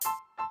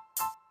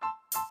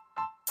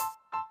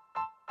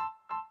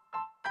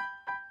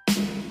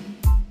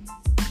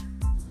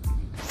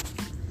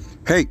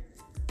Hey,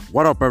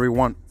 what up,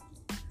 everyone?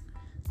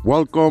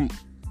 Welcome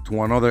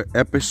to another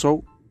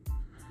episode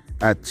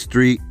at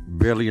Street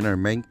Billionaire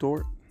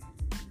Mentor.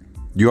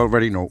 You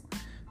already know,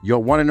 your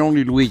one and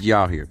only Luigi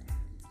out here,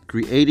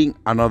 creating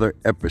another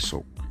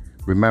episode.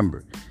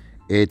 Remember,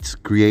 it's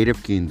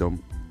Creative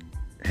Kingdom,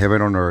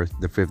 Heaven on Earth,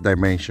 the fifth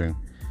dimension,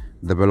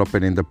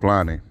 developing in the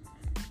planet.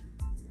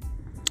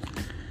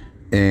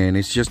 And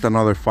it's just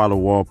another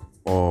follow-up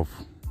of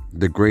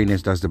the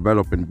greatness that's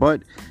developing.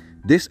 But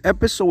this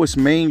episode is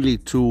mainly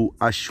to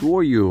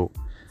assure you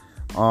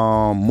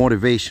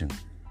motivation.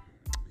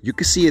 You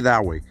can see it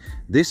that way.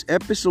 This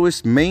episode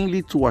is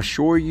mainly to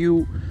assure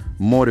you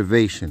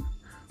motivation.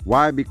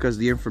 Why? Because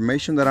the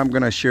information that I'm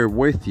going to share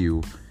with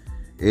you,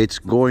 it's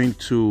going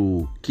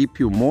to keep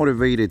you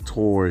motivated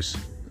towards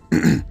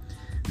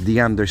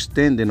the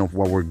understanding of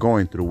what we're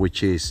going through,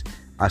 which is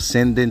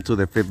ascending to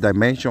the fifth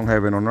dimension,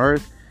 heaven on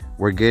earth.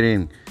 We're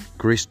getting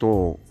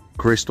crystal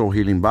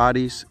healing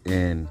bodies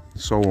and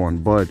so on.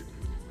 But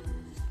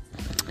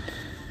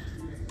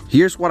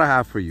here's what I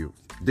have for you.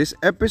 This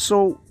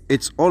episode,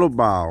 it's all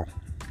about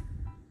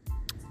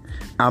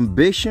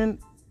ambition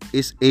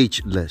is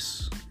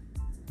ageless.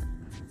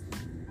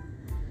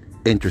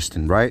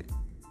 Interesting, right?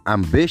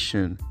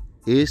 Ambition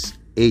is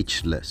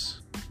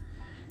ageless.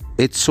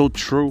 It's so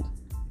true.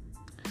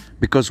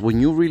 Because when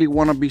you really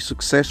want to be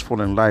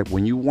successful in life,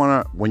 when you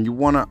want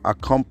to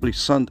accomplish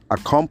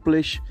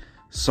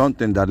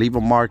something that leave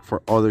a mark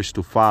for others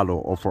to follow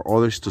or for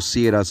others to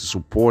see it as a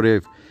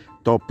supportive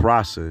thought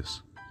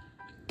process,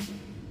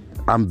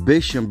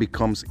 ambition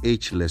becomes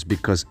ageless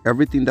because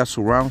everything that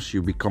surrounds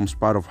you becomes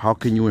part of how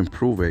can you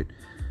improve it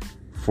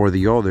for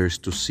the others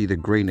to see the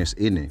greatness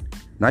in it.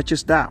 Not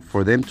just that,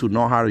 for them to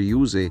know how to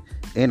use it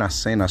and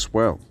ascend as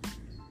well.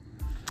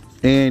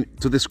 And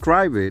to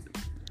describe it,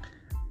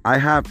 I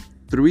have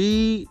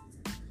three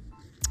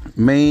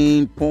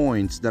main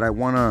points that I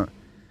want to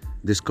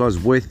discuss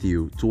with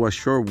you to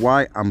assure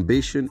why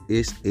ambition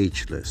is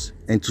ageless.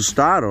 And to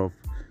start off,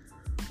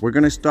 we're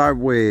going to start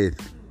with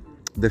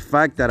the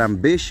fact that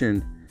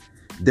ambition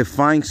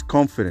defines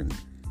confidence.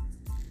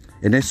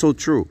 And it's so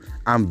true.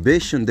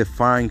 Ambition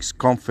defines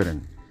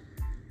confidence.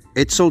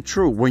 It's so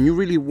true. When you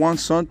really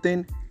want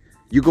something,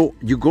 you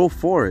go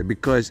for it.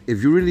 Because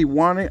if you really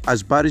want it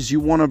as bad as you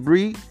want to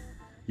breathe,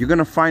 you're going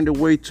to find a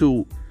way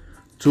to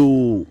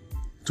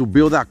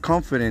build that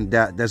confidence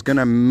that's going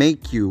to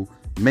make you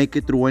make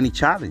it through any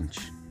challenge.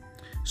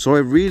 So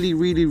it really,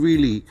 really,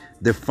 really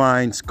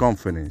defines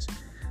confidence.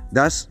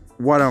 That's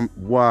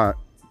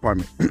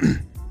pardon me.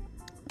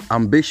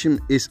 Ambition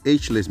is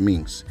ageless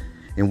means,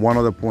 and one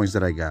of the points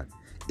that I got,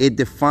 it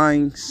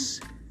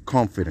defines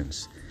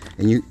confidence,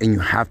 and you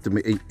have to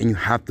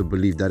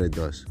believe that it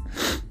does.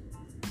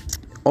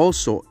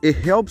 Also, it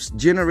helps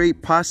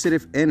generate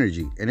positive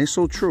energy, and it's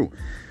so true.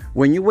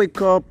 When you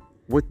wake up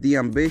with the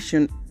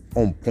ambition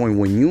on point,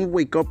 when you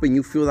wake up and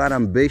you feel that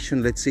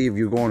ambition, let's say if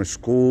you're going to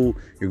school,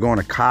 you're going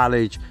to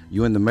college,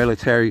 you're in the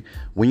military,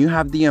 when you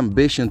have the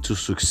ambition to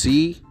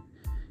succeed,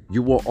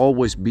 you will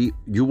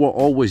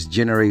always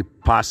generate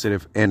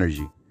positive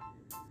energy.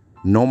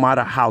 No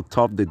matter how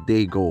tough the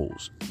day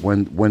goes.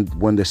 When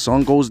the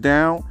sun goes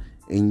down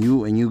and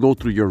you go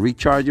through your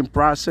recharging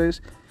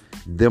process,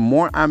 the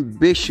more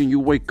ambition you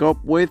wake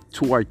up with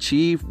to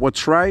achieve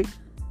what's right,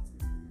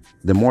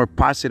 the more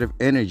positive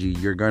energy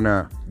you're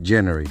gonna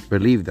generate.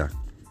 Believe that.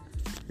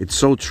 It's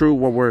so true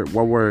what we're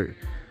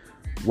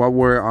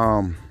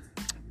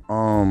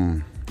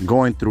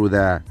going through,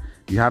 that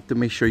you have to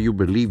make sure you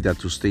believe that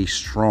to stay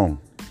strong.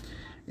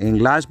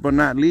 And last but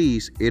not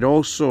least, it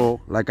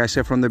also, like I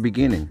said from the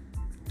beginning,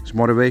 it's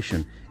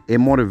motivation. It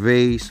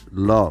motivates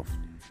love.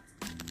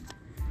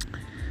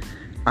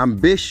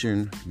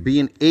 Ambition,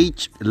 being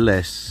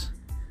ageless,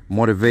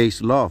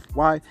 motivates love.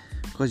 Why?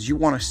 Because you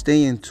want to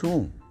stay in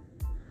tune.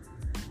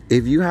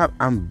 If you have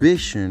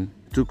ambition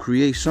to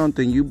create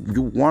something, you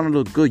want to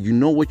look good. You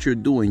know what you're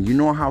doing. You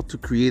know how to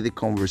create the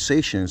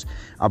conversations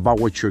about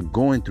what you're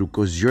going through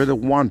because you're the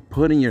one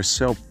putting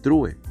yourself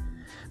through it.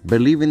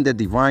 Believe in the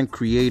divine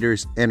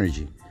creator's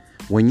energy.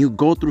 When you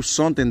go through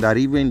something that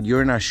even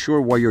you're not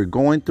sure why you're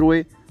going through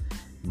it,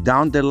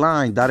 down the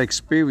line, that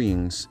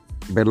experience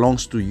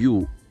belongs to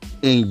you.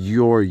 And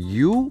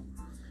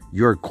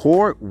your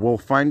core will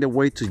find a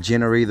way to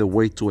generate a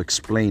way to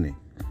explain it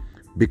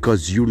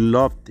because you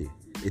loved it.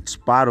 It's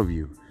part of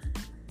you.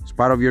 It's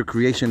part of your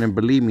creation. And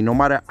believe me, no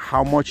matter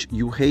how much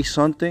you hate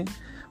something,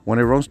 when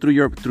it runs through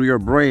your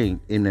brain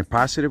in a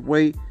positive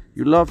way,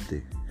 you loved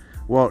it.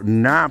 Well,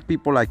 not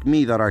people like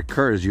me that are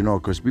cursed,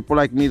 because people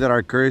like me that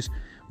are cursed,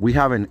 we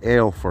have an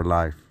L for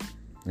life,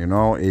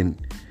 and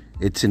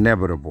it's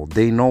inevitable.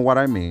 They know what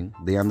I mean.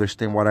 They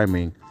understand what I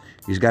mean.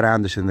 You just got to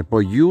understand that. But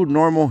you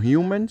normal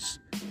humans,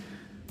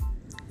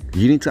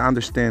 you need to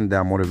understand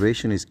that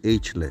motivation is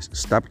ageless.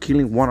 Stop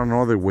killing one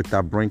another with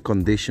that brain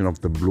condition of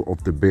the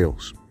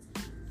bills.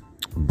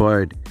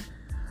 But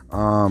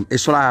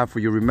it's all I have for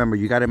you. Remember,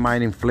 you got to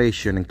mind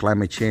inflation and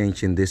climate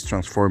change in this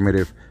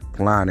transformative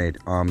planet.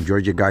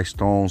 Georgia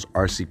Guidestones,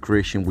 RC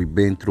Christian, we've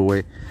been through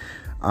it.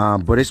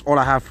 But it's all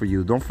I have for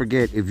you. Don't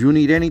forget, if you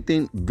need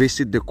anything,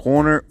 visit the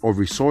corner of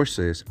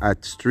resources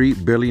at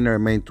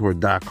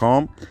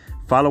streetbillionairementor.com.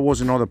 Follow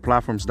us on all the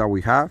platforms that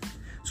we have.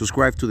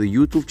 Subscribe to the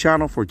YouTube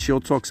channel for chill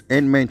talks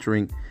and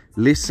mentoring.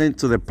 Listen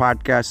to the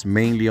podcast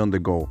mainly on the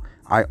go.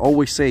 I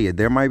always say it.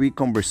 There might be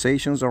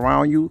conversations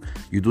around you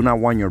do not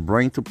want your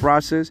brain to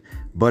process.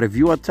 But if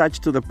you attach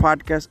to the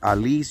podcast, at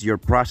least you're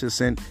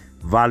processing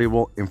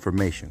valuable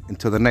information.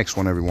 Until the next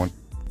one, everyone.